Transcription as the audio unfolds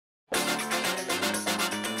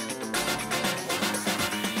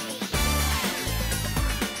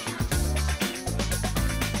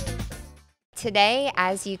today,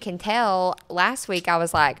 as you can tell, last week I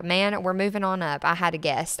was like, man, we're moving on up. I had a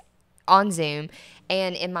guest on Zoom,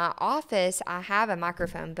 and in my office, I have a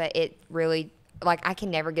microphone, but it really, like, I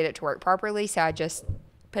can never get it to work properly, so I just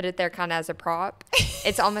put it there kind of as a prop.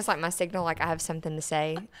 It's almost like my signal, like I have something to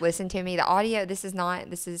say. Listen to me. The audio, this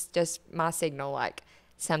is just my signal, like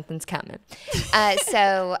something's coming.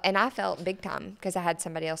 And I felt big time because I had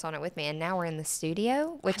somebody else on it with me, and now we're in the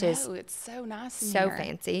studio, which is it's so nice, so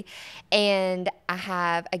fancy. And I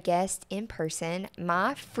have a guest in person,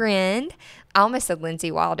 my friend. I almost said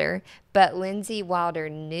Lindsay Wilder, but Lindsay Wilder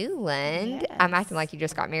Newland. Yes. I'm acting like you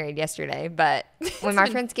just got married yesterday, but when my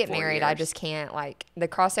friends get 4 married, I years. just can't, like, the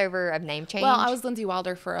crossover of name change. Well, I was Lindsay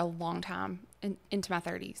Wilder for a long time, into my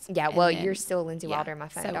 30s. Yeah, And well, then- you're still Lindsay yeah, Wilder in my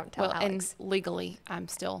phone. so- Don't tell Alex. And legally, I'm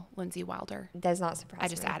still Lindsay Wilder. Does not surprise me. I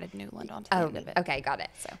just added Newland onto the Oh, end of it. okay, got it.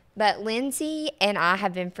 So. But Lindsay and I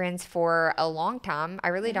have been friends for a long time. I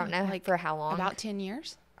really don't know like for how long. About 10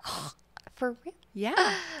 years. For real?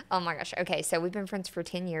 Yeah. Oh my gosh. Okay, so we've been friends for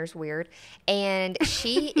 10 years. Weird. And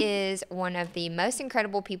she is one of the most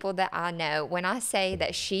incredible people that I know. When I say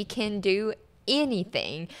that she can do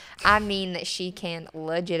anything, I mean that she can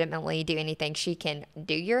legitimately do anything. She can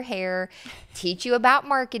do your hair, teach you about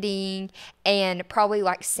marketing, and probably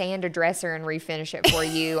like sand a dresser and refinish it for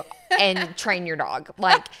you and train your dog.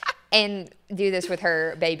 Like, and do this with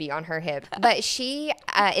her baby on her hip. But she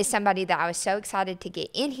is somebody that I was so excited to get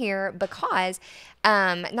in here because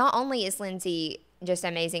not only is Lindsay just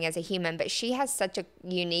amazing as a human, but she has such a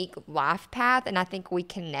unique life path, and I think we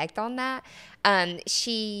connect on that.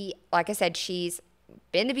 She, like I said, she's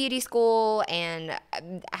been to beauty school and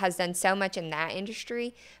has done so much in that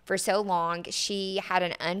industry for so long. She had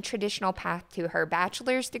an untraditional path to her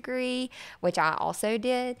bachelor's degree, which I also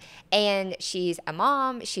did. And she's a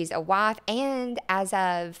mom, she's a wife, and as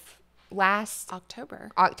of last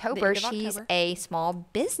October, she's October. a small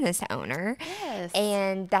business owner. Yes.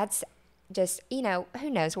 And that's just, who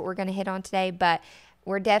knows what we're going to hit on today, but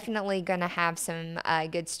we're definitely going to have some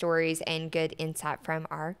good stories and good insight from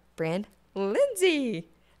our friend Lindsay.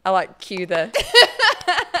 I like cue the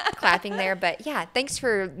clapping there, but yeah, thanks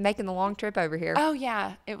for making the long trip over here. Oh,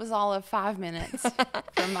 yeah. It was all of 5 minutes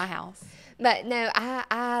from my house. But no,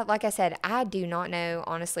 I like I said, I do not know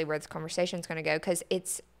honestly where this conversation is going to go because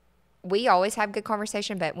we always have good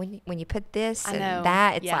conversation, but when you put this I and know.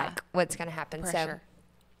 that, it's Yeah. like what's going to happen. Pressure.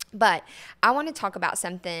 But I want to talk about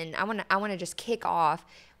something. I want to just kick off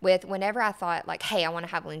with whenever I thought like, hey, I want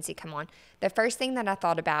to have Lindsay come on. The first thing that I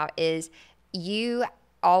thought about is you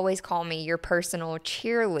always call me your personal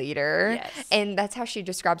cheerleader. Yes. And that's how she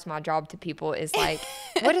describes my job to people is like,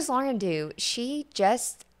 what does Lauren do? She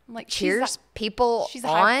just Like, cheers people she's a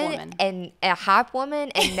hype on woman. and a hype woman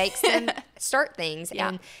and makes them start things. Yeah.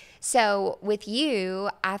 And so with you,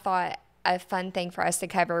 I thought a fun thing for us to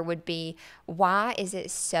cover would be why is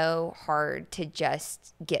it so hard to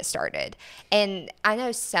just get started? And I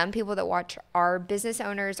know some people that watch are business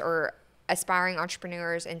owners or aspiring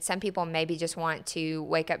entrepreneurs, and some people maybe just want to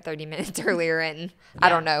wake up 30 minutes earlier and I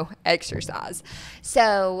don't know, exercise.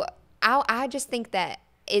 So I just think that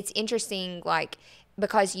it's interesting, like,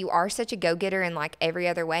 because you are such a go-getter in like every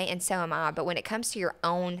other way, and so am I. But when it comes to your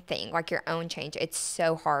own thing, like your own change, it's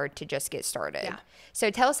so hard to just get started. Yeah. So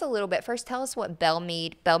tell us a little bit. First, tell us what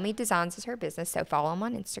Bellmead Designs is her business. So follow them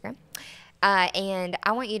on Instagram. And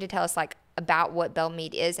I want you to tell us like about what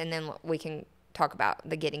Bellmead is, and then we can talk about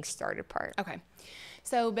the getting started part. Okay.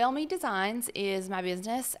 So Bellmead Designs is my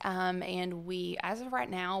business, and we, as of right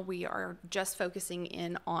now, we are just focusing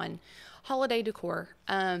in on holiday decor.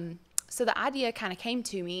 So the idea kind of came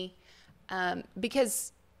to me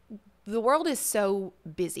because the world is so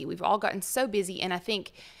busy. We've all gotten so busy, and I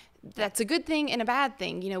think that's a good thing and a bad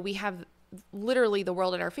thing. You know, we have literally the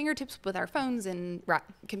world at our fingertips with our phones and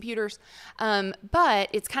computers, but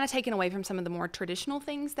it's kind of taken away from some of the more traditional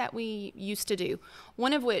things that we used to do,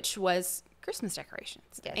 one of which was Christmas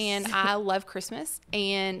decorations. Yes. And I love Christmas,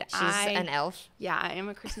 and She's an elf. Yeah, I am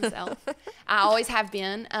a Christmas elf. I always have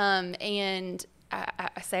been, and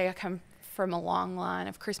I say I come from a long line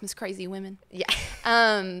of Christmas crazy women. Yeah.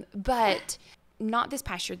 But not this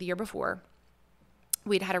past year, the year before.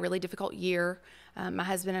 We'd had a really difficult year. My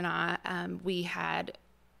husband and I, we had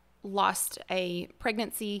lost a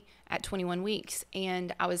pregnancy at 21 weeks,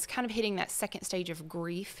 and I was kind of hitting that second stage of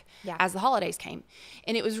grief as the holidays came.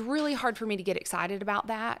 And it was really hard for me to get excited about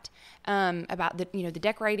that, about the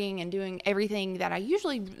decorating and doing everything that I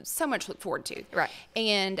usually so much look forward to. Right.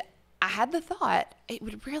 And I had the thought, it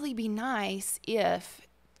would really be nice if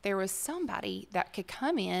there was somebody that could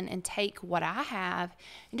come in and take what I have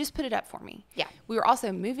and just put it up for me. Yeah. We were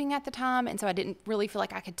also moving at the time, and so I didn't really feel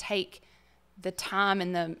like I could take the time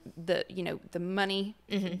and the the money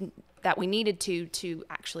that we needed to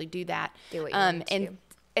actually do that. Do what you wanted to.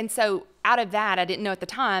 And so out of that, I didn't know at the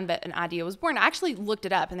time, but an idea was born. I actually looked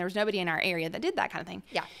it up, and there was nobody in our area that did that kind of thing.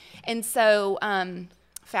 Yeah. And so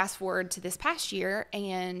fast forward to this past year,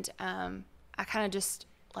 and I kind of just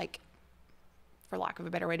like, for lack of a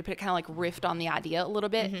better way to put it, kind of like riffed on the idea a little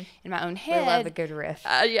bit in my own head. We love a good riff.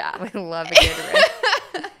 Yeah. We love a good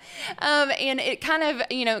riff. And it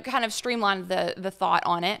kind of streamlined the thought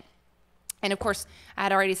on it. And of course, I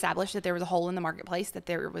had already established that there was a hole in the marketplace, that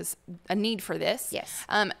there was a need for this. Yes.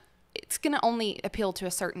 It's going to only appeal to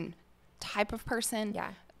a certain type of person,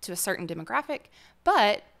 Yeah. to a certain demographic,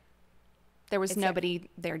 but there was nobody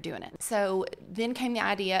there doing it. So then came the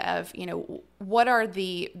idea of, what are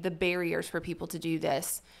the barriers for people to do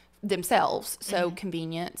this themselves? So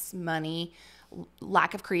convenience, money,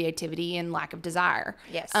 lack of creativity, and lack of desire.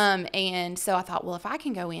 Yes. And so I thought, well, if I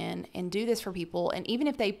can go in and do this for people, and even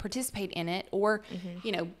if they participate in it, or,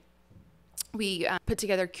 we put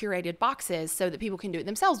together curated boxes so that people can do it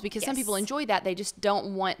themselves, because some people enjoy that. They just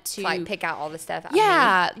don't want to like pick out all the stuff.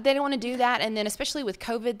 They don't want to do that. And then especially with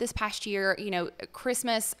COVID this past year,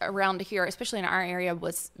 Christmas around here, especially in our area,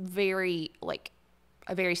 was a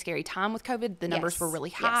very scary time with COVID. The numbers were really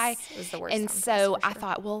high. Yes, it was the worst and time, so that's for I sure.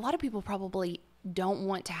 thought, well, a lot of people probably don't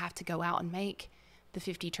want to have to go out and make the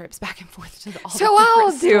 50 trips back and forth to all So the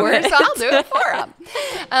I'll different do stores. it. So I'll do it for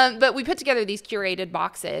them. But we put together these curated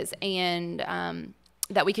boxes, and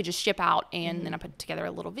that we could just ship out. And then I put together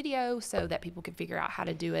a little video so that people could figure out how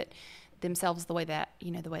to do it themselves the way that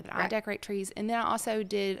I decorate trees. And then I also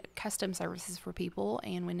did custom services for people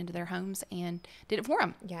and went into their homes and did it for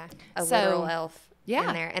them. Yeah. A So, literal elf. yeah.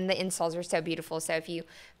 In there. And the installs are so beautiful. So if you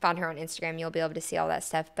find her on Instagram, you'll be able to see all that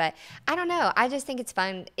stuff. But I don't know. I just think it's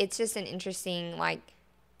fun. It's just an interesting, I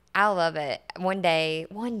love it. One day,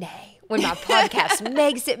 when my podcast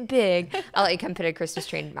makes it big, I'll let you come put a Christmas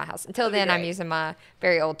tree in my house. Until then, I'm using my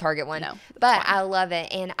very old Target one. No, but I love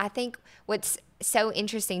it. And I think what's so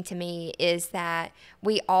interesting to me is that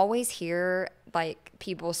we always hear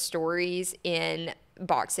people's stories in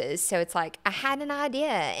boxes. So it's like, I had an idea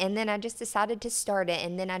and then I just decided to start it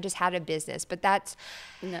and then I just had a business. But that's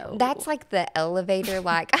like the elevator,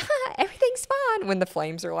 everything's fine when the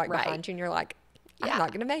flames are behind you and you're like, I'm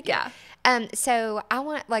not going to make it. So I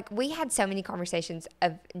want, we had so many conversations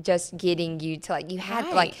of just getting you to, you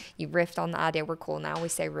had, you riffed on the idea. We're cool now. We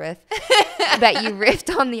say riff. But you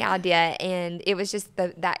riffed on the idea, and it was just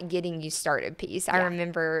that getting you started piece. I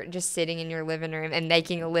remember just sitting in your living room and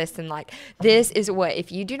making a list and, this is what,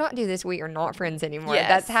 if you do not do this, we are not friends anymore. Yes.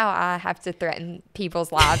 That's how I have to threaten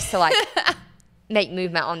people's lives to, make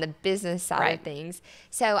movement on the business side of things.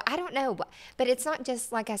 So I don't know. But it's not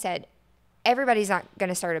just, like I said, everybody's not going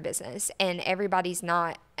to start a business and everybody's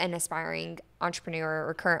not an aspiring entrepreneur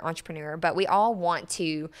or current entrepreneur, but we all want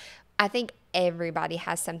to. I think everybody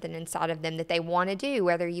has something inside of them that they want to do,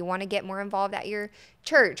 whether you want to get more involved at your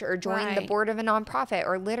church or join the board of a nonprofit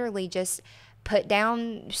or literally just put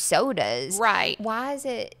down sodas. Right. Why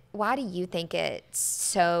do you think it's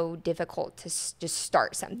so difficult to just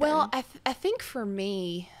start something? Well, I think for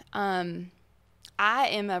me, I'm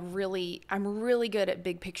really good at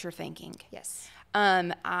big picture thinking. Yes.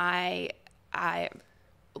 I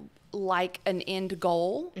like an end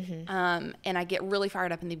goal, and I get really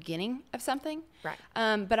fired up in the beginning of something. Right.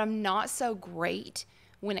 But I'm not so great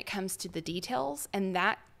when it comes to the details, and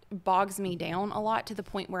that bogs me down a lot to the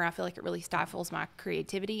point where I feel like it really stifles my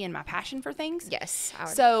creativity and my passion for things. Yes.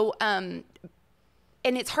 So,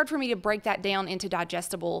 and it's hard for me to break that down into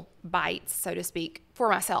digestible bites, so to speak, for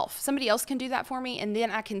myself. Somebody else can do that for me, and then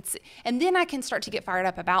I can start to get fired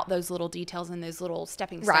up about those little details and those little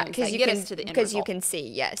stepping stones that get us to the end result. Because you can see,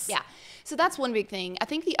 yes. Yeah. So that's one big thing. I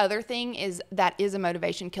think the other thing is a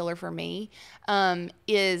motivation killer for me,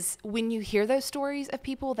 is when you hear those stories of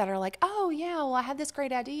people that are like, oh yeah, well I had this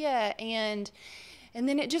great idea and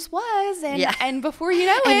then it just was, and before you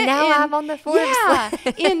know it, and now I'm on the Forbes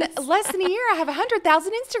list. in less than a year, I have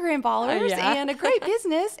 100,000 Instagram followers and a great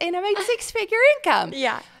business, and I made 6-figure income.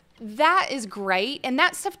 Yeah. That is great, and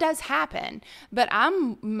that stuff does happen, but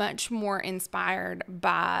I'm much more inspired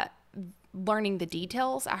by learning the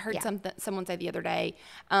details. I heard someone say the other day,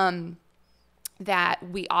 that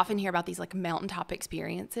we often hear about these mountaintop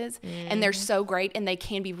experiences and they're so great and they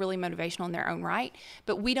can be really motivational in their own right,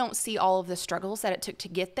 but we don't see all of the struggles that it took to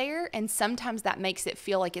get there. And sometimes that makes it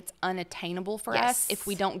feel like it's unattainable for us if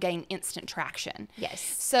we don't gain instant traction. Yes.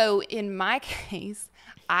 So in my case,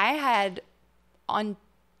 I had on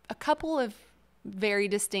a couple of very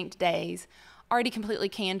distinct days already completely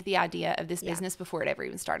canned the idea of this business before it ever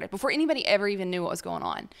even started, before anybody ever even knew what was going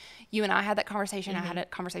on. You and I had that conversation. I had a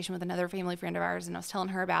conversation with another family friend of ours, and I was telling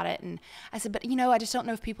her about it. And I said, but I just don't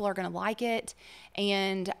know if people are going to like it.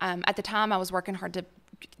 And at the time I was working hard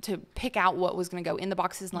to pick out what was going to go in the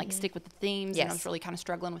boxes and like stick with the themes. Yes. And I was really kind of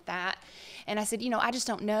struggling with that. And I said, I just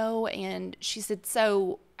don't know. And she said,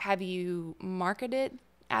 so have you marketed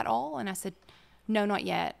at all? And I said, no, not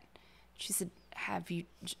yet. She said, have you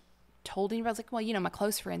told anybody? I was like, well, my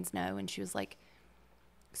close friends know. And she was like,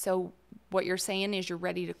 so what you're saying is you're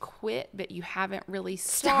ready to quit, but you haven't really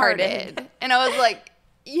started. And I was like,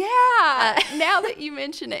 yeah, now that you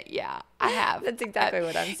mention it, yeah, I have. That's exactly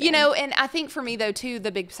what I'm saying. And I think for me though, too,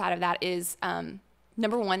 the big side of that is,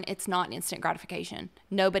 number one, it's not an instant gratification.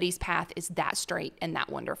 Nobody's path is that straight and that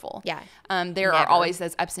wonderful. Yeah. There are always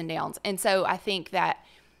those ups and downs. And so I think that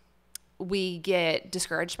we get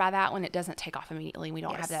discouraged by that when it doesn't take off immediately and we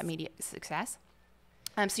don't have that immediate success.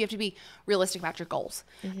 So you have to be realistic about your goals.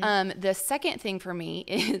 The second thing for me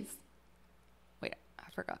is, wait, I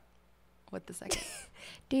forgot what the second.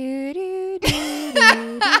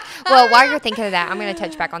 Well, while you're thinking of that, I'm going to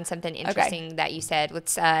touch back on something interesting that you said.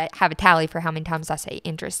 Let's have a tally for how many times I say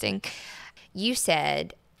interesting. You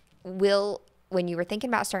said, when you were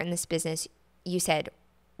thinking about starting this business, you said,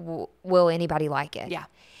 will anybody like it? Yeah.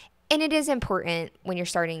 And it is important when you're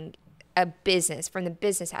starting a business, from the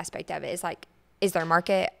business aspect of it. It's like, is there a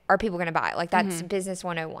market? Are people going to buy it? Like, that's business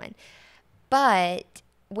 101. But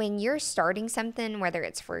when you're starting something, whether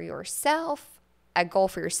it's for yourself, a goal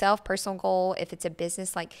for yourself, personal goal, if it's a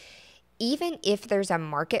business, like, even if there's a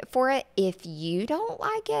market for it, if you don't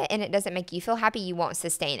like it and it doesn't make you feel happy, you won't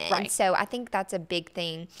sustain it. Right. And so I think that's a big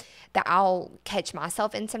thing that I'll catch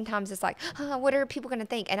myself in sometimes. It's like, what are people going to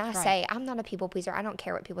think? And I say, I'm not a people pleaser. I don't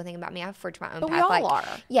care what people think about me. I forge my own path. We all are.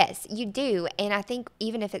 Yes, you do. And I think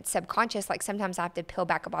even if it's subconscious, like sometimes I have to peel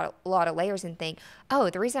back about a lot of layers and think,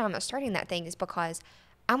 the reason I'm not starting that thing is because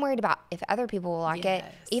I'm worried about if other people will like it,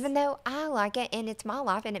 even though I like it and it's my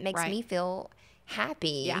life and it makes me feel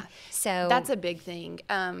happy. Yeah. So that's a big thing.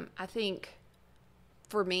 I think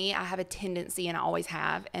for me, I have a tendency, and I always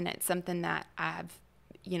have, and it's something that I have,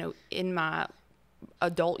 in my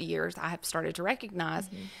adult years, I have started to recognize.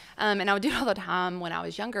 And I would do it all the time when I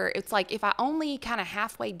was younger. It's like, if I only kind of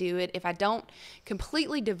halfway do it, if I don't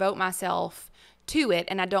completely devote myself to it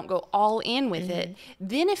and I don't go all in with it,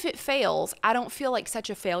 then if it fails, I don't feel like such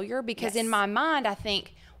a failure, because in my mind, I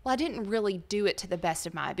think, well, I didn't really do it to the best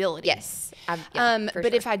of my ability. Yes.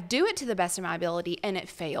 But if I do it to the best of my ability and it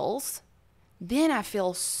fails, then I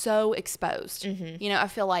feel so exposed. I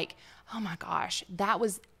feel like, oh my gosh, that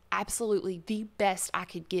was absolutely the best I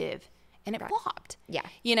could give. And it flopped. Yeah.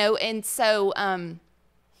 And so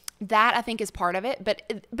that I think is part of it.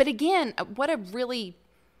 But again, what a really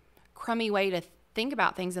crummy way to think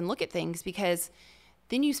about things and look at things, because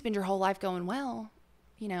then you spend your whole life going, well,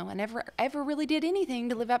 I never ever really did anything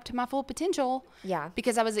to live up to my full potential. Yeah.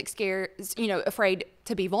 Because I was scared, afraid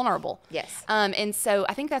to be vulnerable. Yes. And so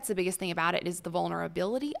I think that's the biggest thing about it, is the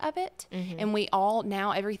vulnerability of it. And we all,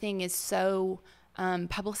 now everything is so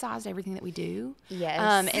publicized, everything that we do. Yes.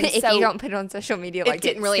 And if so you don't put it on social media, like it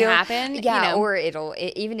didn't really happen. Yeah. Or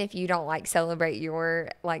even if you don't like celebrate your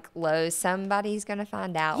like lows, somebody's going to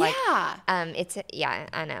find out. Like, I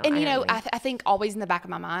know. And I think always in the back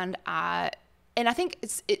of my mind, and I think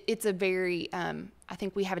it's a very, I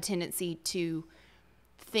think we have a tendency to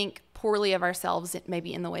think poorly of ourselves,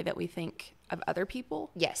 maybe in the way that we think of other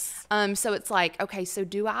people. Yes. So it's like, okay, so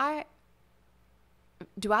do I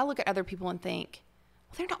look at other people and think,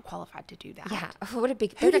 well, they're not qualified to do that. Yeah. What a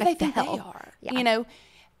big, who do they think they are? Yeah.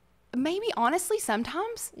 Maybe honestly,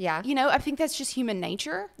 sometimes. Yeah. I think that's just human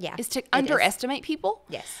nature. Yeah. Is to underestimate people.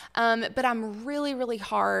 Yes. But I'm really, really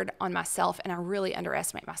hard on myself, and I really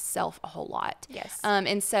underestimate myself a whole lot. Yes.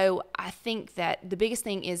 And so I think that the biggest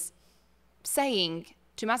thing is saying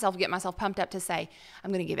to myself, get myself pumped up to say,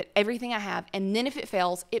 I'm going to give it everything I have. And then if it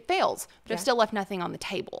fails, it fails. But I've still left nothing on the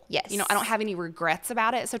table. Yes. I don't have any regrets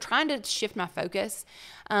about it. So trying to shift my focus,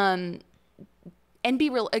 and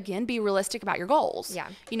be realistic about your goals. Yeah.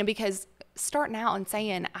 Because starting out and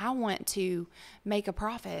saying, I want to make a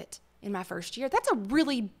profit in my first year, that's a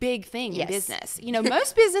really big thing in business.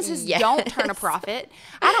 Most businesses don't turn a profit.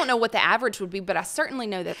 I don't know what the average would be, but I certainly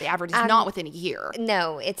know that the average is not within a year.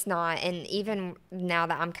 No, it's not. And even now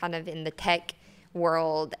that I'm kind of in the tech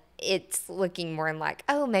world, it's looking more like,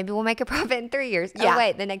 maybe we'll make a profit in 3 years. Yeah. Oh,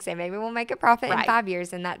 wait, the next day, maybe we'll make a profit in 5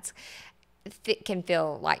 years. And that's, it can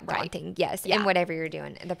feel like daunting. Yes. Yeah. And whatever you're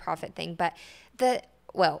doing, the profit thing. But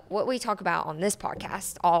what we talk about on this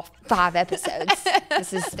podcast, all 5 episodes,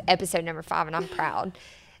 this is episode number 5, and I'm proud,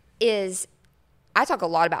 is I talk a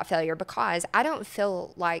lot about failure because I don't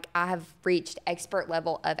feel like I have reached expert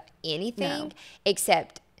level of anything No.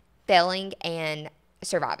 except failing and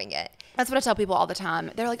surviving it. That's what I tell people all the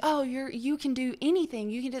time. They're like, "Oh, you can do anything.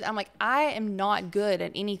 You can do that." I'm like, "I am not good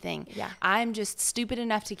at anything. Yeah. I'm just stupid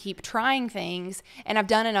enough to keep trying things, and I've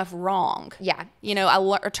done enough wrong." Yeah. You know,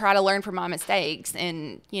 I try to learn from my mistakes,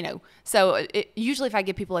 and so usually if I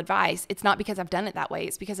give people advice, it's not because I've done it that way.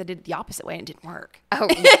 It's because I did it the opposite way and it didn't work. Oh,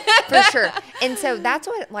 yeah, for sure. And so that's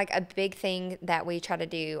what, like, a big thing that we try to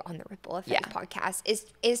do on the Ripple Effect podcast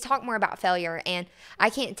is talk more about failure. And I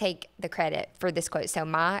can't take the credit for this quote. So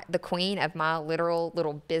the queen of my literal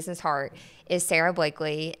little business heart is Sarah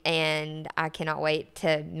Blakely, and I cannot wait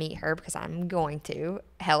to meet her because I'm going to.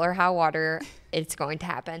 Hell or high water, it's going to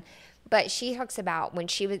happen. But she talks about when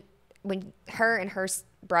her and her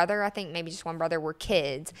brother, I think maybe just one brother, were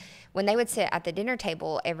kids, when they would sit at the dinner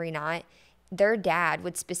table every night, their dad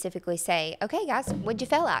would specifically say, "Okay, guys, what'd you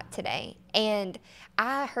fail at today?" And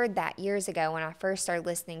I heard that years ago when I first started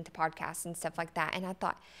listening to podcasts and stuff like that. And I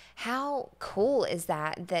thought, how cool is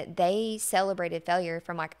that they celebrated failure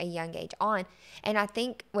from like a young age on? And I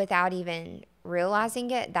think without even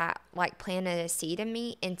realizing it, that like planted a seed in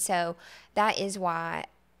me. And so that is why,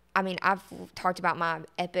 I mean, I've talked about my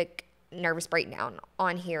epic nervous breakdown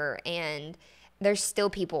on here, and there's still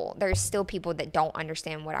people that don't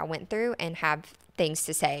understand what I went through and have things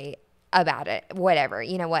to say about it, whatever.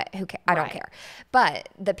 You know what? I don't care. But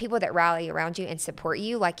the people that rally around you and support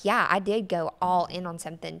you, like, yeah, I did go all in on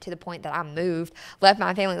something to the point that I moved, left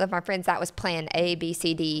my family, left my friends. That was plan A, B,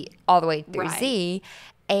 C, D, all the way through Z.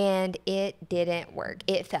 And it didn't work.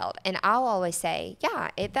 It failed. And I'll always say, yeah,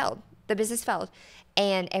 it failed. The business failed.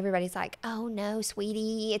 And everybody's like, "Oh no,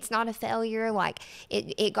 sweetie, it's not a failure. Like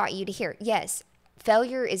it got you to here." Yes.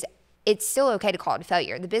 Failure it's still okay to call it a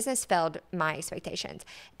failure. The business failed my expectations.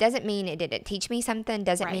 Doesn't mean it didn't teach me something.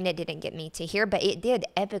 Doesn't mean it didn't get me to here, but it did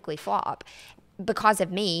epically flop because of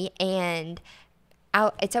me. And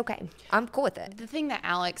it's okay. I'm cool with it. The thing that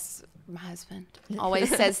Alex, my husband,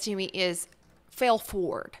 always says to me is fail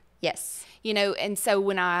forward. Yes. And so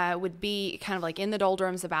when I would be kind of like in the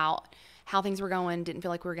doldrums about how things were going, didn't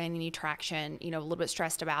feel like we were gaining any traction, a little bit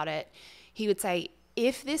stressed about it, he would say,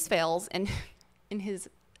 if this fails, and in his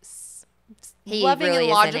loving really and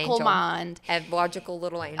is logical mind. A logical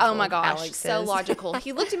little angel. Oh my gosh, Alex so is. logical.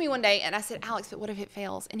 He looked at me one day and I said, "Alex, but what if it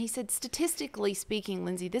fails?" And he said, "Statistically speaking,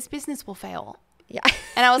 Lindsay, this business will fail." Yeah.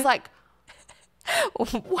 And I was like,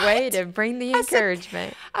 way to bring the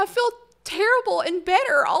encouragement. I feel terrible and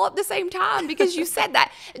better all at the same time because you said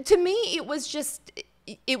that. To me,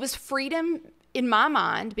 it was freedom in my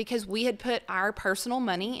mind because we had put our personal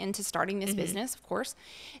money into starting this business, of course.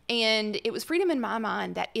 And it was freedom in my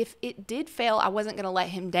mind that if it did fail, I wasn't going to let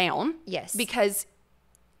him down. Yes. Because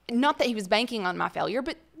not that he was banking on my failure,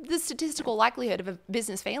 but the statistical likelihood of a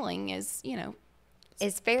business failing is,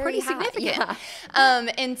 It's very pretty high. significant. Yeah.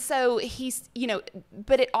 And so he's,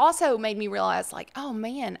 but it also made me realize like, oh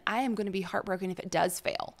man, I am going to be heartbroken if it does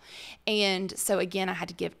fail. And so again, I had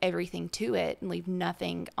to give everything to it and leave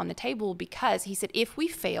nothing on the table because he said, if we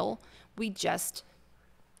fail, we just,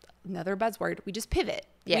 another buzzword, we just pivot.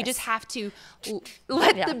 Yes. We just have to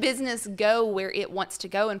let the business go where it wants to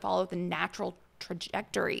go and follow the natural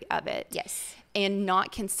trajectory of it. Yes. And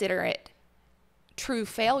not consider it true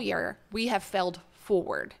failure. We have failed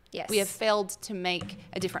forward. Yes. We have failed to make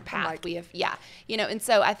a different path. And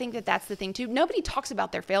so I think that that's the thing too. Nobody talks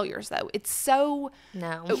about their failures though. It's so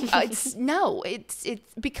it's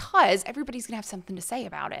because everybody's going to have something to say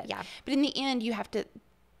about it. Yeah. But in the end, you have to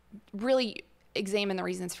really examine the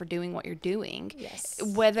reasons for doing what you're doing. Yes.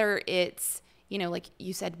 Whether it's, like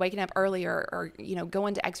you said, waking up earlier or,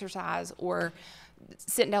 going to exercise or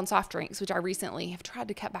sitting down soft drinks, which I recently have tried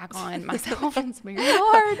to cut back on myself. It's very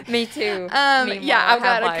hard. Me too. I've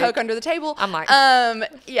got a Coke under the table. I'm like,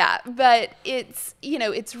 but it's,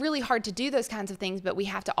 it's really hard to do those kinds of things, but we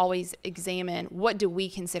have to always examine what do we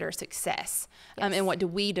consider success and what do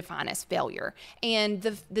we define as failure. And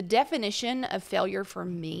the definition of failure for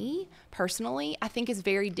me personally, I think is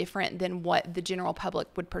very different than what the general public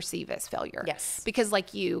would perceive as failure. Yes. Because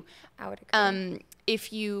like you, I would agree.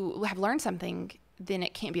 If you have learned something, then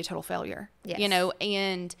it can't be a total failure. Yes.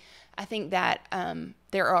 And I think that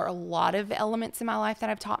there are a lot of elements in my life that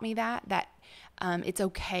have taught me that it's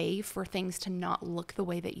okay for things to not look the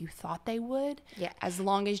way that you thought they would. Yeah. As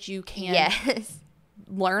long as you can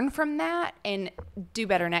learn from that and do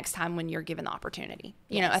better next time when you're given the opportunity.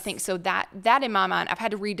 I think so that in my mind, I've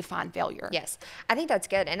had to redefine failure. Yes. I think that's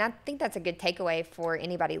good. And I think that's a good takeaway for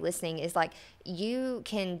anybody listening is like, you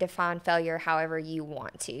can define failure however you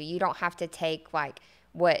want to. You don't have to take like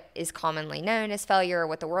what is commonly known as failure or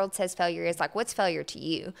what the world says failure is. Like, what's failure to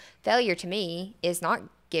you? Failure to me is not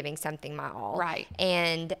giving something my all. Right.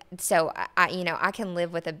 And so I can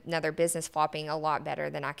live with another business flopping a lot better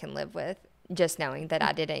than I can live with just knowing that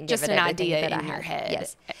I didn't just give it an everything idea that in I your had. head.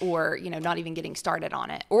 Yes. Or, not even getting started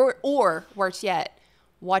on it. Or worse yet,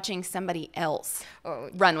 watching somebody else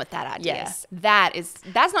run with that idea. Yes.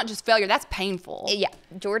 That's not just failure, that's painful. Yeah.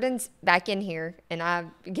 Jordan's back in here, and I've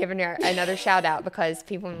given her another shout out because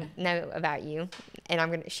people know about you,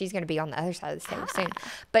 and she's gonna be on the other side of the stage soon.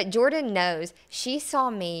 But Jordan knows. She saw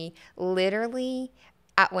me literally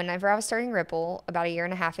whenever I was starting Ripple about 1.5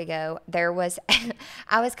 years ago.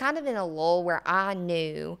 I was kind of in a lull where I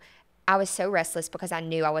knew I was so restless because I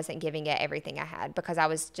knew I wasn't giving it everything I had, because I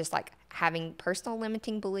was just like having personal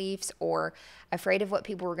limiting beliefs or afraid of what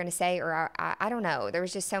people were going to say, or I don't know. There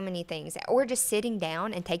was just so many things, or just sitting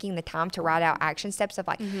down and taking the time to write out action steps of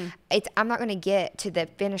like, I'm not going to get to the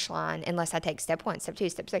finish line unless I take step 1, step 2,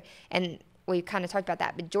 step 3. And we kind of talked about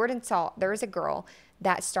that. But Jordan saw there was a girl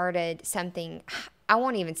that started something, I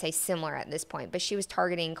won't even say similar at this point, but she was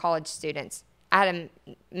targeting college students. I had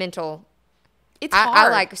a mental. It's hard. I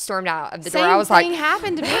like stormed out of the door. Same I was like, thing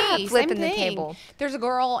happened to me. flipping Same the thing. table. There's a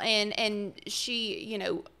girl, and she,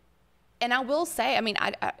 and I will say, I mean,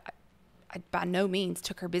 I by no means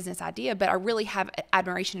took her business idea, but I really have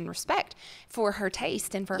admiration and respect for her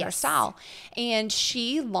taste and for her style. And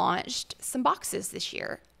she launched some boxes this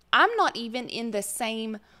year. I'm not even in the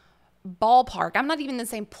same ballpark. I'm not even in the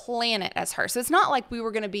same planet as her. So it's not like we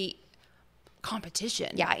were going to be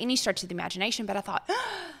competition by any stretch of the imagination, but I thought,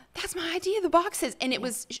 that's my idea, the boxes. And it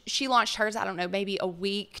was, she launched hers, I don't know, maybe a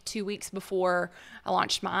week, 2 weeks before I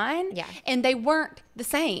launched mine. Yeah. And they weren't the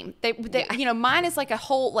same. They mine is like a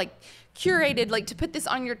whole, like curated, like to put this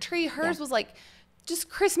on your tree. Hers was like just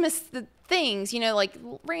Christmas things, like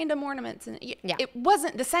random ornaments. And it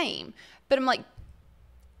wasn't the same. But I'm like,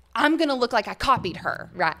 I'm going to look like I copied her.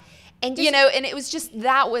 Right. And and it was just,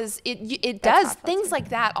 it does things like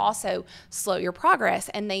that also slow your progress,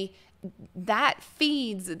 and that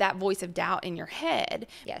feeds that voice of doubt in your head.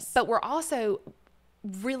 Yes. But we're also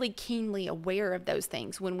really keenly aware of those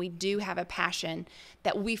things when we do have a passion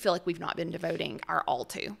that we feel like we've not been devoting our all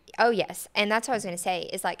to. Oh, yes. And that's what I was going to say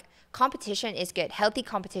is like, competition is good. Healthy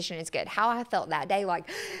competition is good. How I felt that day, like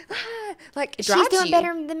she's doing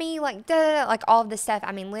better than me, like like all of this stuff.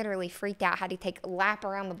 I mean, literally freaked out, had to take a lap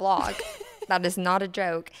around the block. That is not a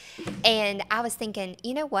joke. And I was thinking,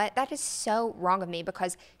 you know what? That is so wrong of me,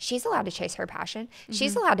 because she's allowed to chase her passion.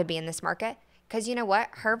 She's allowed to be in this market, because you know what?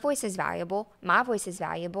 Her voice is valuable. My voice is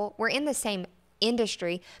valuable. We're in the same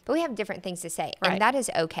industry, but we have different things to say, and that is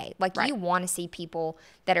okay. Like, you want to see people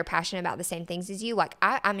that are passionate about the same things as you. Like,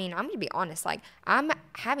 I mean, I'm gonna be honest, like, I'm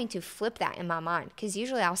having to flip that in my mind, because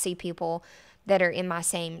usually I'll see people that are in my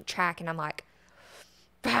same track and I'm like,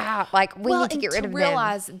 like, we need to get rid of them.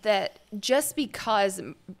 Realize that just because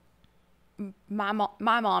my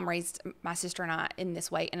mom raised my sister and I in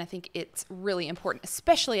this way, and I think it's really important,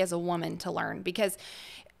 especially as a woman, to learn, because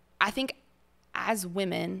I think as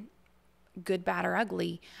women, good, bad, or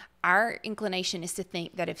ugly, our inclination is to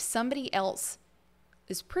think that if somebody else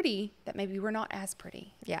is pretty, that maybe we're not as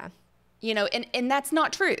pretty. Yeah. And that's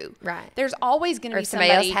not true. Right. There's always going to be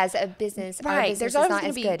somebody else has a business. Right. Our business There's is always not going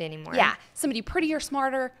as to be good anymore. Yeah. Somebody prettier,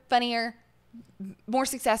 smarter, funnier, more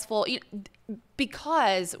successful,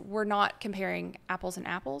 because we're not comparing apples and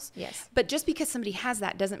apples. Yes. But just because somebody has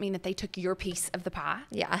that doesn't mean that they took your piece of the pie.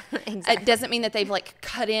 Yeah, exactly. It doesn't mean that they've like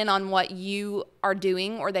cut in on what you are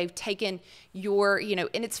doing, or they've taken your,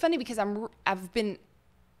 and it's funny because I've been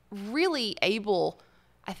really able,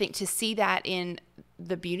 I think, to see that in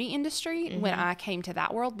the beauty industry when I came to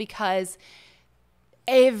that world, because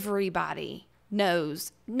everybody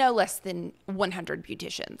knows no less than 100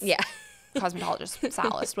 beauticians. Yeah. Cosmetologist,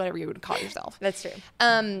 stylist, whatever you would call yourself. That's true.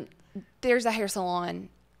 There's a hair salon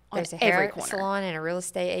on There's a every hair corner. salon and a real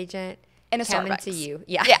estate agent And a coming Starbucks. to you.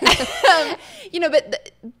 Yeah. Yeah.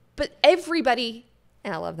 But everybody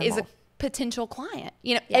And I love them is all. a potential client.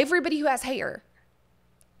 Everybody who has hair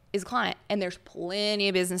is a client, and there's plenty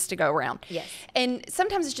of business to go around. Yes. And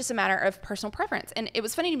sometimes it's just a matter of personal preference. And it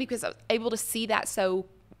was funny to me because I was able to see that so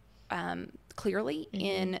clearly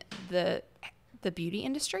in the beauty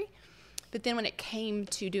industry. But then when it came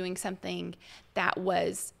to doing something that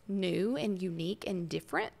was new and unique and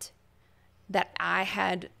different, that I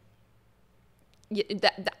had,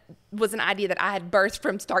 that was an idea that I had birthed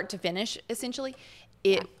from start to finish, essentially,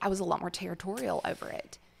 I was a lot more territorial over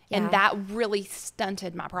it. Yeah. And that really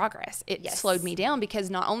stunted my progress. It slowed me down, because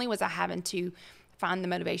not only was I having to find the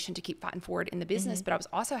motivation to keep fighting forward in the business, Mm-hmm. but I was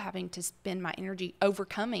also having to spend my energy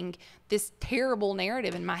overcoming this terrible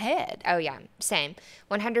narrative in my head. Oh yeah, same.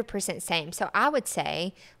 100% same. So I would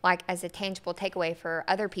say, like, as a tangible takeaway for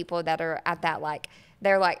other people that are at that, like,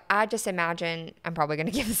 they're like, I just imagine, I'm probably going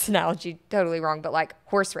to give this analogy totally wrong, but like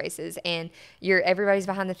horse races, and everybody's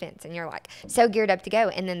behind the fence and you're like so geared up to go,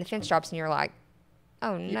 and then the fence drops and you're like,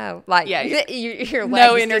 oh no, like Yeah. your No leg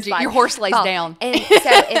is just energy. like, Your horse lays oh. down. And so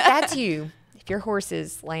if that's you, if your horse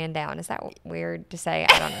is laying down, is that weird to say?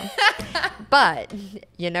 I don't know. But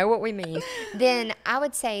you know what we mean. Then I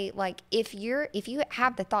would say, like, if you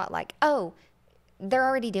have the thought like, oh, they're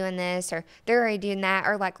already doing this, or they're already doing that,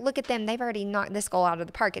 or like, look at them, they've already knocked this goal out of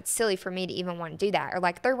the park, it's silly for me to even want to do that, or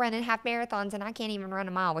like, they're running half marathons and I can't even run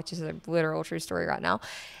a mile, which is a literal true story right now,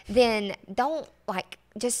 then don't, like,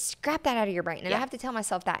 just scrap that out of your brain. And I have to tell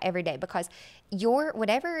myself that every day, because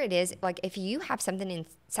whatever it is, like, if you have something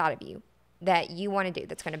inside of you that you want to do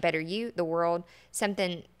that's going to better you, the world,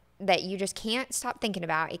 something that you just can't stop thinking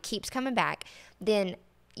about, it keeps coming back, then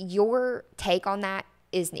your take on that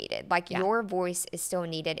is needed. Like, your voice is still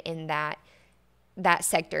needed in that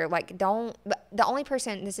sector. Like, the only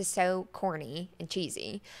person, this is so corny and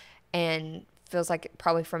cheesy and feels like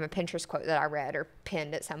probably from a Pinterest quote that I read or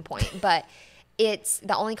pinned at some point, but it's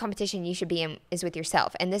the only competition you should be in is with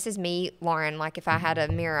yourself. And this is me, Lauren. Like, if I had a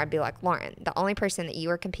mirror, I'd be like, Lauren, the only person that you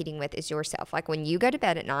are competing with is yourself. Like, when you go to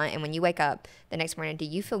bed at night and when you wake up the next morning, do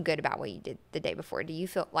you feel good about what you did the day before? Do you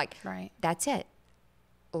feel like that's it?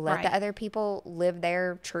 Let the other people live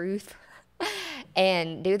their truth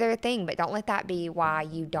and do their thing, but don't let that be why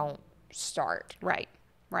you don't start. Right.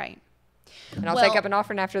 And I'll take up an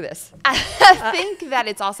offering after this. I think that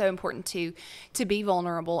it's also important to be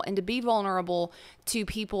vulnerable, and to be vulnerable to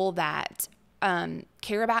people that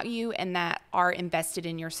care about you and that are invested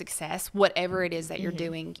in your success, whatever it is that you're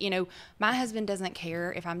doing. You know, my husband doesn't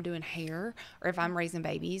care if I'm doing hair or if I'm raising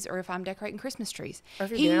babies or if I'm decorating Christmas trees. Or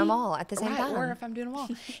if you're doing them all at the same time. Or if I'm doing them all.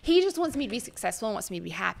 He just wants me to be successful and wants me to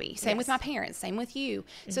be happy. Same with my parents. Same with you.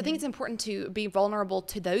 So I think it's important to be vulnerable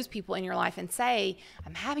to those people in your life and say,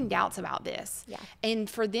 I'm having doubts about this. Yeah. And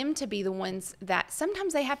for them to be the ones that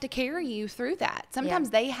sometimes they have to carry you through that.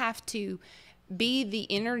 Sometimes they have to be the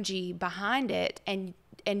energy behind it and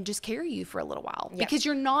just carry you for a little while, because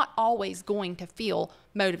you're not always going to feel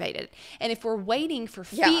motivated. And if we're waiting for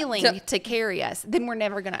feeling to carry us, then we're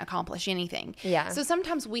never going to accomplish anything. So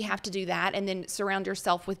sometimes we have to do that, and then surround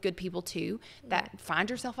yourself with good people too. That find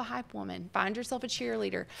yourself a hype woman, find yourself a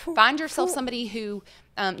cheerleader, find yourself somebody who,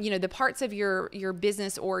 the parts of your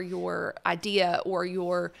business or your idea or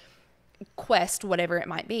your quest, whatever it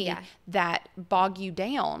might be, that bog you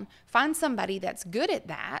down. Find somebody that's good at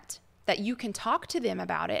that you can talk to them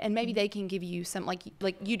about it, and maybe they can give you some, like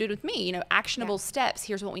you did with me, actionable steps.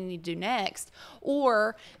 Here's what we need to do next.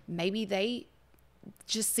 Or maybe they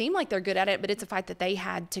just seem like they're good at it, but it's a fight that they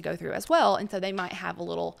had to go through as well, and so they might have a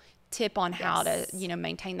little tip on how to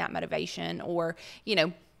maintain that motivation, or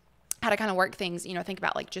how to kind of work things. Think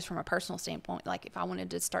about, like, just from a personal standpoint, like if I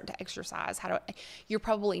wanted to start to exercise,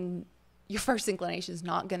 your first inclination is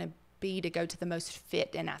not going to be to go to the most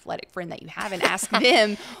fit and athletic friend that you have and ask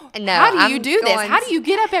them, how do you do this? How do you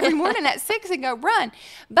get up every morning at 6 and go run?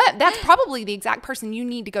 But that's probably the exact person you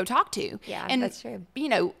need to go talk to. Yeah, and that's true.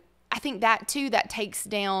 I think that too, that takes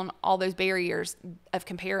down all those barriers of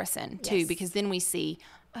comparison too, because then we see,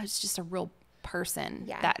 oh, it's just a real person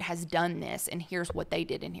that has done this, and here's what they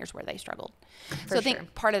did and here's where they struggled. So I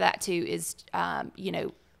think part of that too is,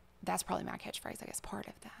 that's probably my catchphrase, I guess, part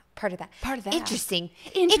of that. Interesting.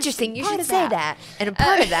 You should say that. And a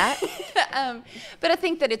part of that. But I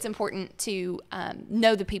think that it's important to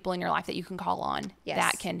know the people in your life that you can call on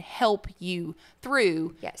that can help you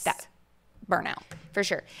through that burnout. For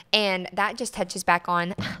sure. And that just touches back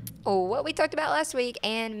on what we talked about last week,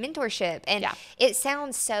 and mentorship. And it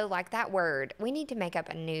sounds so like that word. We need to make up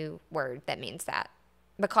a new word that means that,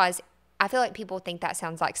 because I feel like people think that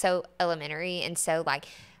sounds like so elementary and so like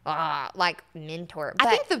mentor. But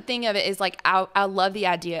I think the thing of it is, like, I love the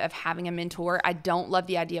idea of having a mentor. I don't love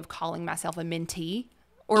the idea of calling myself a mentee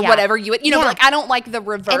or whatever you would, but like, I don't like the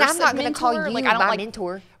reverse. And I'm not going to call you like, I don't my like,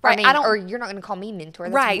 mentor. Right. Or you're not going to call me mentor.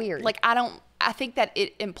 That's weird. Like, I think that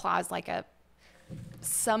it implies like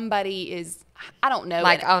somebody is, I don't know,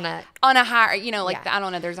 like on a higher, I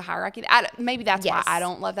don't know, there's a hierarchy. Maybe that's why I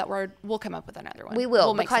don't love that word. We'll come up with another one. We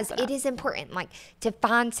will, because it is important, like, to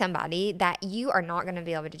find somebody that you are not going to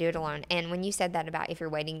be able to do it alone. And when you said that about if you're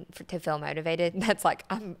waiting to feel motivated, that's like,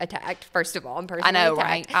 I'm attacked. First of all, I'm personally attacked.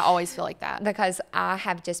 Right? I always feel like that, because I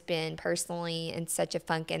have just been personally in such a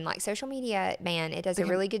funk, and like social media, man, it does a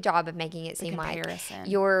really good job of making it seem like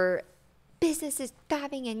you're business is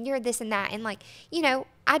thriving and you're this and that. And like, you know,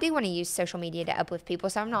 I do want to use social media to uplift people.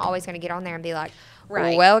 So I'm not always going to get on there and be like,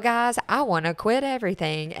 Right. well, guys, I want to quit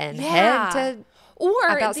everything and Yeah. head to, Or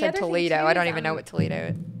I about the said other thing, Toledo. too, I don't is, even know what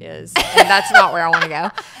Toledo is. And that's not where I want to go.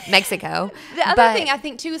 Mexico. The other But- thing I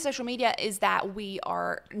think too with social media is that we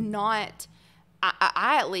are not.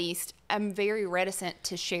 I at least am very reticent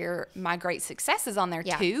to share my great successes on there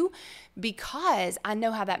Yeah. too, because I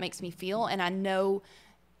know how that makes me feel, and I know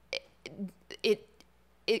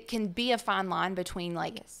it can be a fine line between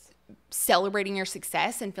like Yes. celebrating your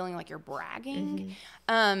success and feeling like you're bragging,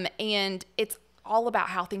 and it's all about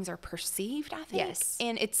how things are perceived, I think. Yes.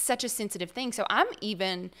 And it's such a sensitive thing. So I'm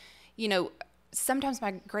even, you know, sometimes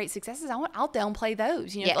my great successes, I'll downplay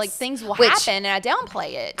those. You know, Yes. like things will Which happen and I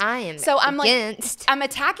downplay it. I am so I'm against. like, I'm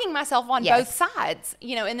attacking myself on Yes. both sides,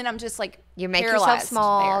 you know, and then I'm just like, You make yourself paralyzed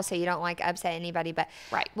small there. so you don't like upset anybody. But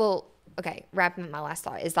Right. well, okay, wrapping up my last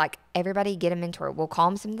thought is like everybody get a mentor. We'll call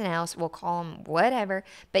them something else. We'll call them whatever.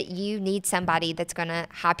 But you need somebody that's going to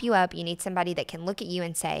hype you up. You need somebody that can look at you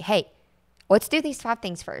and say, hey, let's do these 5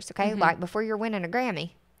 things first. Okay. Like before you're winning a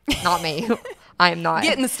Grammy. Not me. I am not.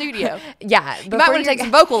 Get in the studio. Yeah. You might want to take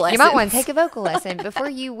some vocal lessons. You might want to take a vocal lesson. Before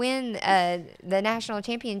you win the national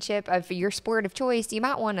championship of your sport of choice, you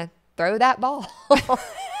might want to throw that ball.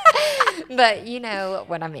 But you know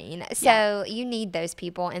what I mean. So you need those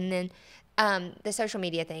people. And then the social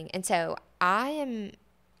media thing. And so I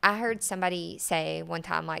heard somebody say one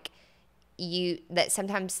time, like, that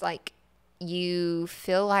sometimes like you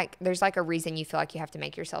feel like there's like a reason you feel like you have to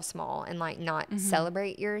make yourself small and like not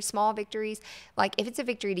celebrate your small victories. Like if it's a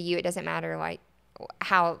victory to you, it doesn't matter like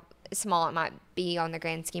how small it might be on the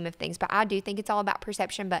grand scheme of things. But I do think it's all about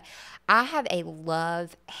perception. But I have a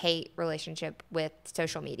love-hate relationship with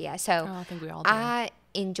social media. So Oh, I think we all do. I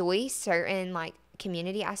enjoy certain like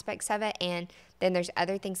community aspects of it, and then there's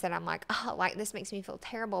other things that I'm like, oh, like this makes me feel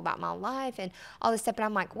terrible about my life and all this stuff. But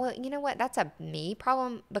I'm like, well, you know what? That's a me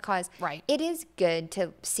problem, because Right. it is good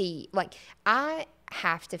to see, like, I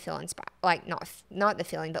have to feel inspired, like not the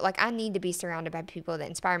feeling, but like I need to be surrounded by people that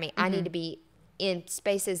inspire me. I need to be in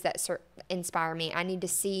spaces that inspire me. I need to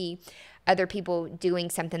see other people doing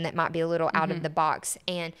something that might be a little out of the box.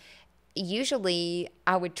 And usually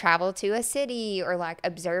I would travel to a city or like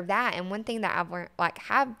observe that. And one thing that I've learned, like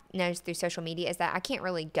have noticed through social media, is that I can't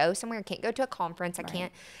really go somewhere. I can't go to a conference. I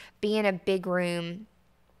can't be in a big room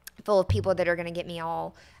full of people that are going to get me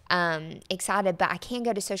all excited. But I can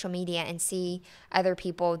go to social media and see other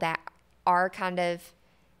people that are kind of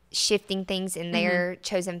shifting things in their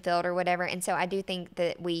chosen field or whatever. And so I do think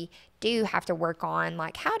that we do have to work on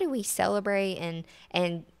like, how do we celebrate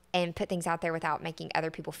and put things out there without making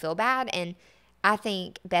other people feel bad. And I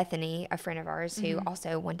think Bethany, a friend of ours who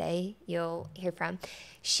also one day you'll hear from,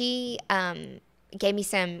 she gave me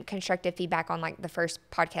some constructive feedback on like the first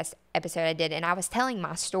podcast episode I did. And I was telling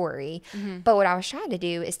my story, but what I was trying to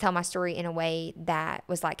do is tell my story in a way that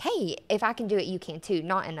was like, hey, if I can do it, you can too.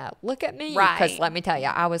 Not in a look at me. Right. Because let me tell you,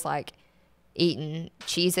 I was like eating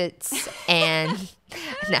Cheez-Its and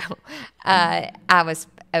no, I was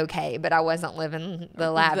okay, but I wasn't living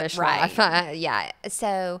the lavish Right. life. Yeah.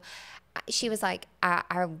 So she was like,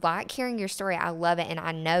 I like hearing your story. I love it. And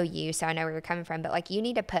I know you, so I know where you're coming from. But like, you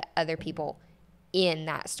need to put other people in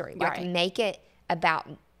that story. Like, Right. make it about,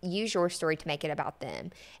 use your story to make it about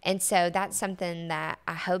them. And so that's something that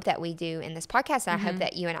I hope that we do in this podcast. And I hope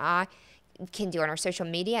that you and I can do on our social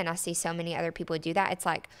media. And I see so many other people do that. It's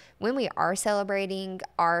like when we are celebrating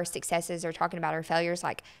our successes or talking about our failures,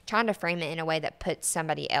 like trying to frame it in a way that puts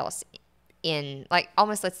somebody else in, like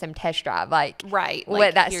almost lets them test drive, like Right. what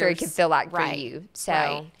Like, that story here's- could feel like for right, you. So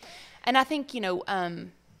Right. And I think, you know,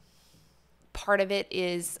 part of it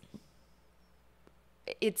is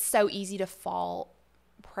it's so easy to fall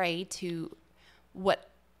prey to what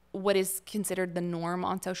is considered the norm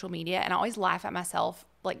on social media. And I always laugh at myself.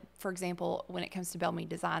 Like, for example, when it comes to Bellmead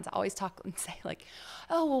Designs, I always talk and say like,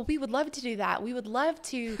 oh, well, we would love to do that. We would love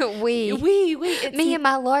to. we It's me and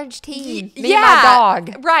my large team, me yeah, and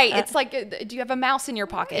my dog. Right. It's like, do you have a mouse in your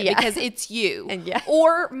pocket? Yeah. Because it's you. And yeah.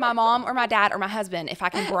 Or my mom or my dad or my husband, if I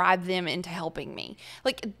can bribe them into helping me.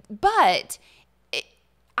 Like, but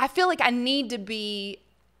I feel like I need to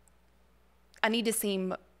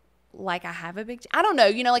seem like I have a big, I don't know,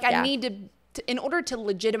 you know, like Yeah. I need to in order to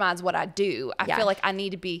legitimize what I do, I Yeah. feel like I need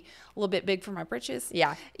to be a little bit big for my britches.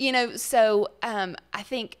 Yeah. You know, so I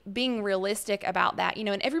think being realistic about that, you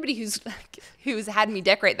know, and everybody who's had me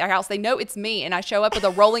decorate their house, they know it's me, and I show up with a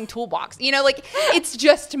rolling toolbox. You know, like, it's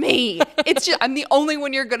just me. I'm the only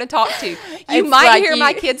one you're going to talk to. You It's might like hear you-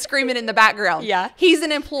 my kid screaming in the background. Yeah. He's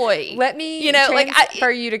an employee. Let me, you know,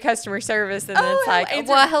 transfer you to customer service, and then it's like,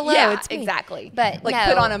 answer- well, hello, yeah, it's me. exactly. But like, no.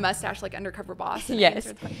 put on a mustache like undercover boss. And Yes.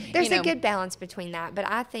 answer the phone. There's You a know. good balance between that. But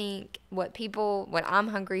I think what I'm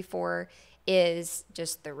hungry for is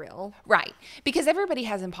just the real. Right. Because everybody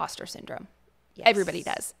has imposter syndrome. Yes. Everybody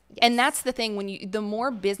does. And that's the thing, the more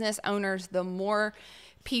business owners, the more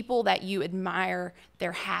people that you admire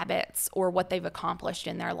their habits or what they've accomplished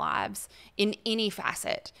in their lives in any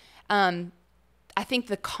facet. I think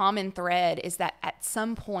the common thread is that at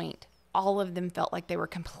some point, all of them felt like they were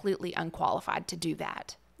completely unqualified to do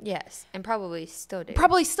that. Yes. And probably still do.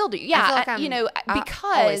 Probably still do. Yeah. I feel like you know, I always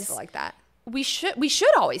because feel like that. we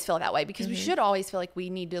should always feel that way, because we should always feel like we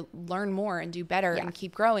need to learn more and do better Yeah. and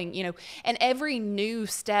keep growing, you know, and every new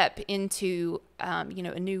step into, you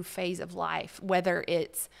know, a new phase of life, whether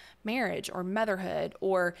it's marriage or motherhood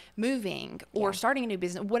or moving or starting a new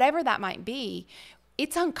business, whatever that might be,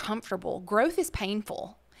 it's uncomfortable. Growth is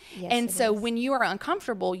painful. Yes, And it so is. when you are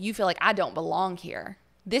uncomfortable, you feel like, I don't belong here.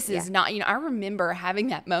 This is not, you know, I remember having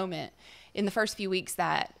that moment in the first few weeks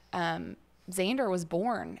that, Xander was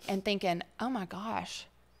born, and thinking, oh my gosh,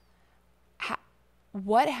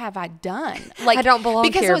 what have I done? Like, I don't belong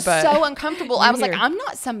because here, it was but so uncomfortable. I was like, here. I'm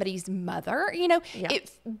not somebody's mother, you know. Yeah.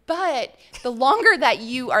 But the longer that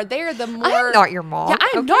you are there, the more I am not your mom. Yeah,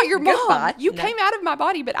 I am Okay, not your mom. goodbye. You No. came out of my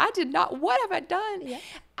body, but I did not. What have I done?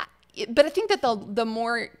 Yeah. But I think that the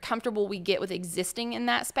more comfortable we get with existing in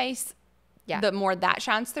that space, Yeah. the more that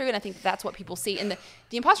shines through. And I think that's what people see. And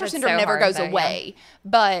the imposter That's syndrome so never hard, goes though, yeah. away,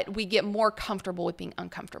 but we get more comfortable with being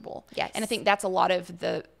uncomfortable. Yes. And I think that's a lot of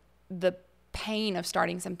the pain of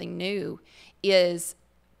starting something new, is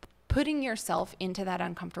putting yourself into that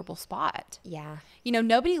uncomfortable spot. Yeah. You know,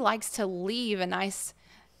 nobody likes to leave a nice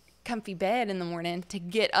comfy bed in the morning to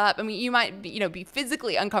get up. I mean, you might be, you know, be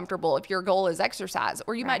physically uncomfortable if your goal is exercise,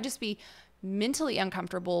 or you might just be mentally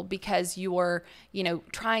uncomfortable because you're, you know,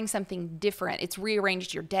 trying something different. It's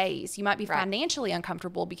rearranged your days. You might be financially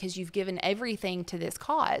uncomfortable because you've given everything to this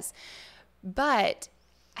cause. But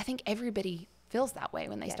I think everybody feels that way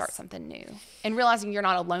when they start something new, and realizing you're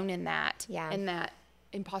not alone in that. Yeah. And that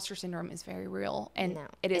imposter syndrome is very real, and No,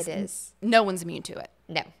 it is. it is. No one's immune to it.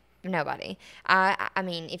 No, nobody. I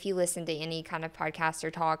mean, if you listen to any kind of podcast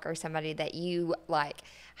or talk, or somebody that you like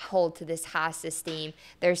hold to this high esteem,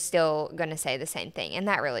 they're still going to say the same thing. And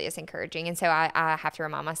that really is encouraging. And so I have to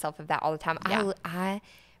remind myself of that all the time. Yeah. I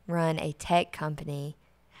run a tech company,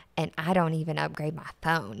 and I don't even upgrade my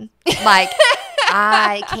phone. Like,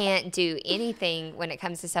 I can't do anything when it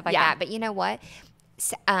comes to stuff like Yeah. that. But you know what?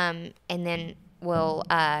 And then we'll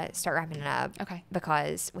start wrapping it up. Okay.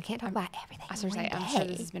 Because we can't talk about everything. I was gonna in say, one I'm sure day.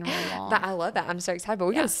 this has been really long. But I love that. I'm so excited. But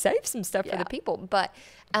we got to save some stuff for Yeah. the people. But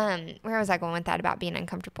where was I going with that about being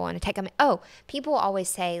uncomfortable in a tech company? Oh, people always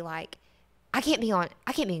say, like, I can't be on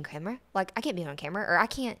camera. Like, I can't be on camera, or I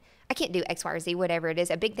can't do X, Y, or Z, whatever it is.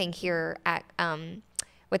 A big thing here at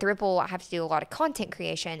with Ripple, I have to do a lot of content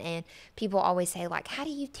creation, and people always say, like, how do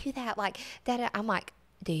you do that? Like that. I'm like,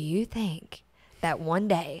 do you think that one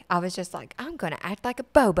day I was just like, I'm going to act like a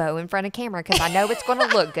bobo in front of camera because I know it's going to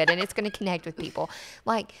look good and it's going to connect with people?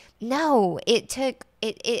 Like, no, it took,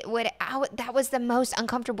 that was the most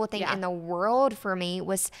uncomfortable thing in the world for me,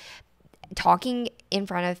 was talking in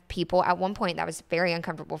front of people. At one point, that was very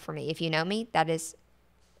uncomfortable for me. If you know me, that is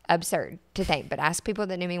absurd to think, but ask people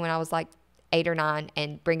that knew me when I was like 8 or 9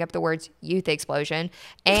 and bring up the words youth explosion,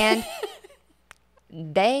 and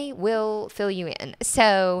they will fill you in.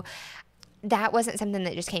 So that wasn't something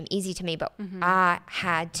that just came easy to me, but I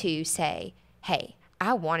had to say, hey,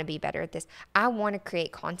 I want to be better at this. I want to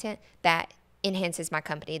create content that enhances my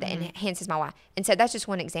company, that enhances my life. And so that's just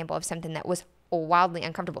one example of something that was wildly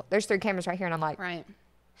uncomfortable. There's 3 cameras right here, and I'm like, Right.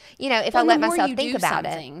 you know, if Well, I let the more myself you think do about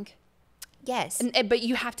something, it. Yes. but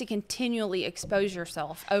you have to continually expose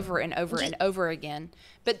yourself over and over and over again.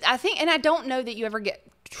 But I think, and I don't know that you ever get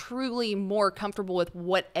truly more comfortable with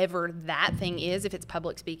whatever that thing is, if it's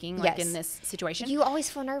public speaking, like Yes. in this situation. You always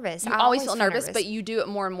feel nervous. You I always feel nervous, but you do it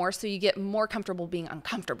more and more, so you get more comfortable being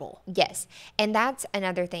uncomfortable. Yes. And that's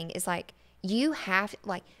another thing, is like, you have,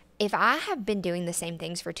 like, if I have been doing the same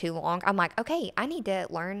things for too long, I'm like, okay, I need to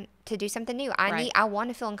learn to do something new. I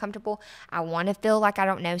want to feel uncomfortable. I want to feel like I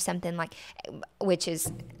don't know something, like, which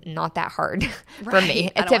is not that hard for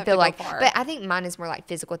me I don't to have feel to go like, far. but I think mine is more like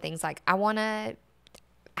physical things. Like, I want to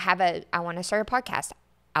I want to start a podcast.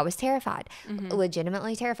 I was terrified,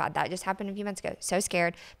 legitimately terrified. That just happened a few months ago. So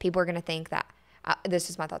scared. People are going to think that, this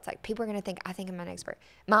is my thoughts. Like, people are going to think I think I'm an expert.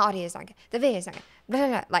 My audio is not good. The video is not good. Blah, blah,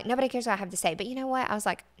 blah. Like, nobody cares what I have to say. But you know what? I was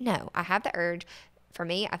like, no, I have the urge. For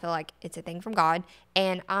me, I feel like it's a thing from God.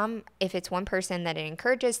 And if it's one person that it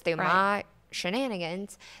encourages through my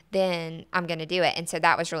shenanigans, then I'm going to do it. And so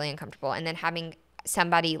that was really uncomfortable. And then having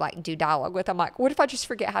somebody like do dialogue with, I'm like, what if I just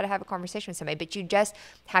forget how to have a conversation with somebody? But you just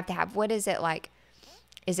have to have, what is it like?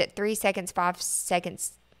 Is it 3 seconds, 5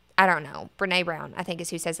 seconds? I don't know. Brene Brown, I think,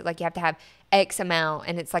 is who says it. Like, you have to have X amount,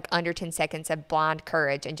 and it's like under 10 seconds of blind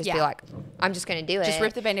courage, and just be like, I'm just going to do it. Just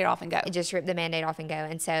rip the Band-Aid off and go. Just rip the Band-Aid off and go.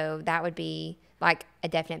 And so that would be like a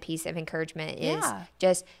definite piece of encouragement is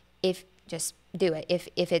just do it.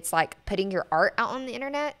 If it's like putting your art out on the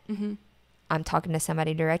internet, I'm talking to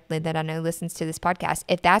somebody directly that I know listens to this podcast.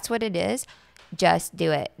 If that's what it is, just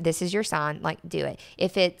do it. This is your sign. Like, do it.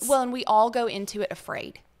 If it's... Well, and we all go into it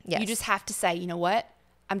afraid. Yes. You just have to say, you know what?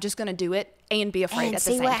 I'm just going to do it and be afraid and at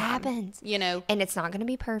the same see what time. happens. You know? And it's not going to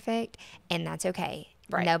be perfect, and that's okay.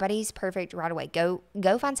 Right. Nobody's perfect right away. Go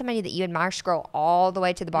find somebody that you admire. Scroll all the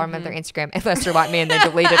way to the bottom of their Instagram, unless they're like me and they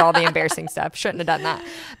deleted all the embarrassing stuff. Shouldn't have done that.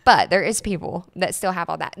 But there is people that still have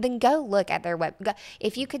all that. Then go look at their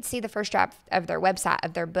if you could see the first draft of their website,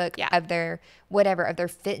 of their book, of their whatever, of their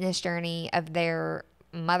fitness journey, of their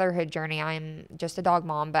motherhood journey. I'm just a dog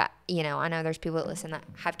mom, but I know there's people that listen that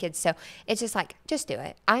have kids. So it's just like, just do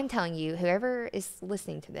it. I'm telling you, whoever is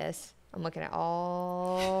listening to this, I'm looking at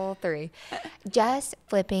all three. Just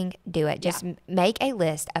flipping do it. Just make a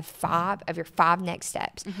list of your 5 next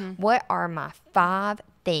steps. What are my 5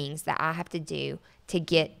 things that I have to do to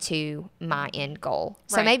get to my end goal?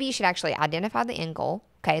 So maybe you should actually identify the end goal.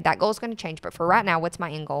 Okay, that goal is going to change. But for right now, what's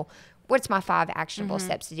my end goal? What's my 5 actionable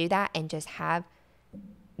steps to do that? And just have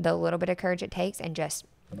the little bit of courage it takes and just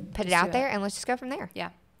put it out there, and let's just go from there. Yeah.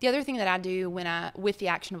 The other thing that I do with the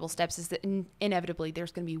actionable steps is that inevitably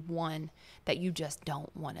there's going to be one that you just don't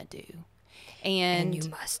want to do. And you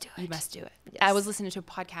must do it. You must do it. Yes. I was listening to a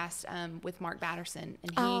podcast with Mark Batterson,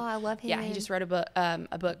 and I love him. Yeah, he just wrote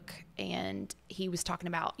a book, and he was talking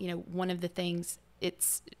about, one of the things,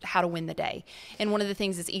 it's how to win the day. And one of the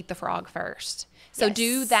things is eat the frog first. So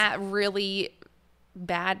do that really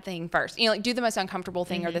bad thing first. Like, do the most uncomfortable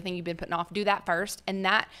thing or the thing you've been putting off. Do that first. And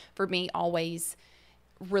that, for me, always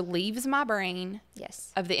relieves my brain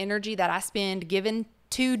of the energy that I spend given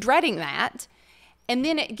to dreading that. And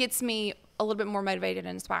then it gets me a little bit more motivated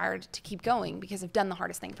and inspired to keep going because I've done the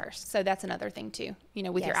hardest thing first. So that's another thing too,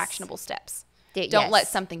 with your actionable steps. Don't let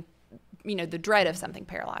something, the dread of something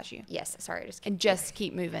paralyze you. Yes. Sorry. Just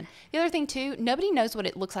keep moving. The other thing too, nobody knows what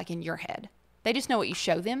it looks like in your head. They just know what you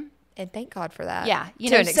show them. And thank God for that. Yeah.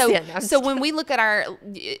 So when we look at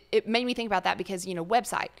it made me think about that because,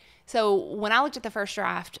 website. So when I looked at the first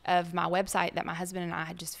draft of my website that my husband and I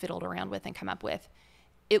had just fiddled around with and come up with,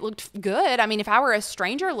 it looked good. I mean, if I were a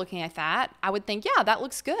stranger looking at that, I would think, yeah, that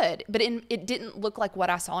looks good. But it didn't look like what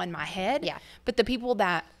I saw in my head. Yeah. But the people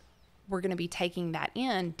that were going to be taking that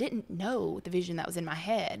in didn't know the vision that was in my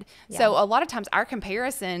head. Yeah. So a lot of times our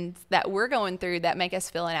comparisons that we're going through that make us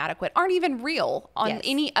feel inadequate aren't even real on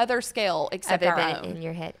any other scale except our own. In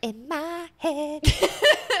your head. In my head.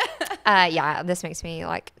 This makes me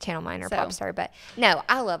like channel my inner pop star. But no,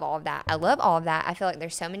 I love all of that. I feel like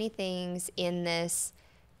there's so many things in this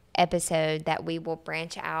episode that we will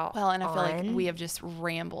branch out. Well, and I feel like we have just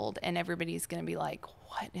rambled and everybody's going to be like,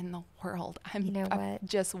 what in the world? I've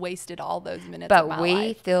just wasted all those minutes of my life. But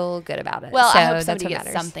we feel good about it. Well, so I hope somebody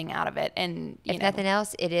gets something out of it. And if nothing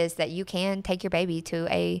else, it is that you can take your baby to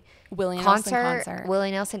a Willie Nelson concert.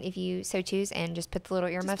 Willie Nelson, if you so choose, and just put the little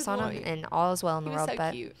earmuffs on them, and all is well in the world.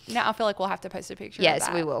 So cute. Now I feel like we'll have to post a picture. Yes, of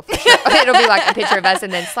that. We will. For sure. It'll be like a picture of us,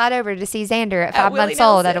 and then slide over to see Xander at 5 months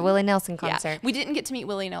old at a Willie Nelson concert. Yeah. We didn't get to meet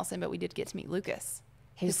Willie Nelson, but we did get to meet Lucas.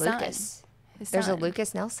 Who's Lucas? There's a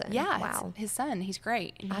Lucas Nelson. Yeah. Wow. His son. He's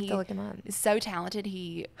great. I have to look him up. Is so talented.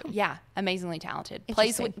 Amazingly talented.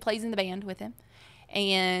 Plays in the band with him.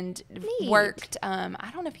 And worked,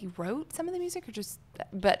 I don't know if he wrote some of the music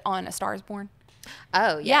but on A Star Is Born.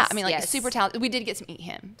 Oh, yes. Yeah. I mean, super talented. We did get to meet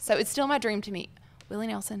him. So it's still my dream to meet Willie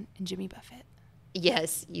Nelson and Jimmy Buffett.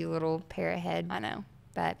 Yes. You little parrot head. I know.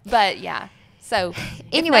 But yeah. So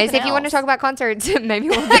anyways, if you want to talk about concerts, maybe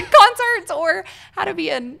we'll do concerts or how to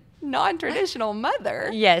be a non-traditional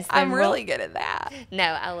mother. Yes. I'm really good at that. No,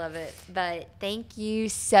 I love it. But thank you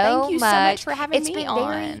so much for having me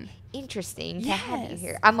on. Very interesting to have you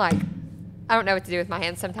here. I'm like, I don't know what to do with my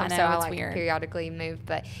hands sometimes, so I like periodically move.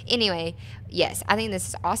 But anyway, yes, I think this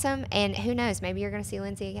is awesome. And who knows, maybe you're going to see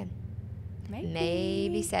Lindsay again.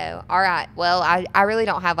 Maybe so. All right. Well, I really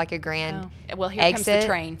don't have like a grand Well, here comes the exit,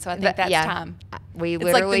 train, so I think that's time. We It's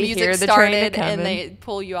like the literally music hear the train started coming. and they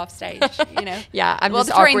pull you off stage, you know? Yeah, I'm well, just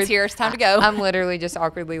the train's awkward. here. It's time to go. I'm literally just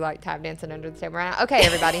awkwardly like tap dancing under the table right now. Okay,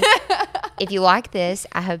 everybody. If you like this,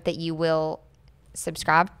 I hope that you will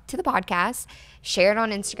subscribe to the podcast, share it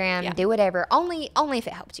on Instagram, do whatever. Only if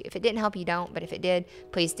it helped you. If it didn't help you, don't. But if it did,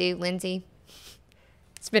 please do. Lindsay,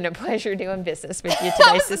 it's been a pleasure doing business with you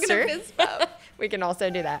today, sister. We can also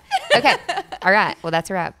do that. Okay. All right. Well, that's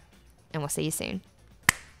a wrap. And we'll see you soon.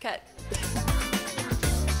 Cut.